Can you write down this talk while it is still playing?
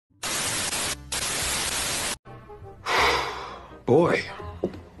Boy,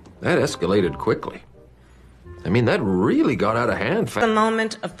 that escalated quickly. I mean, that really got out of hand fast. A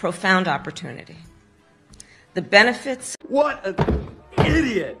moment of profound opportunity. The benefits. What an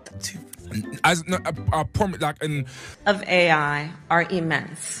idiot! Of AI are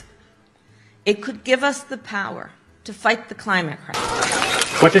immense. It could give us the power to fight the climate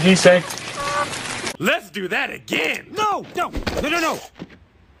crisis. What did he say? Let's do that again! No!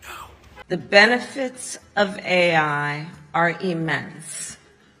 The benefits of AI are immense.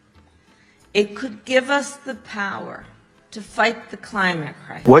 It could give us the power to fight the climate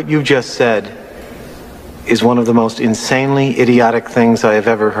crisis. What you just said is one of the most insanely idiotic things I have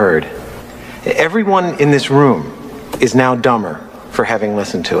ever heard. Everyone in this room is now dumber for having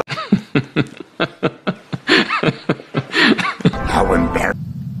listened to it. How embarrassing.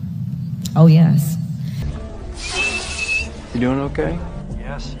 Oh, yes. You doing okay?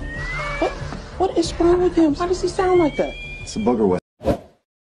 Yes. What is wrong with him? Why does he sound like that? It's a booger whistle.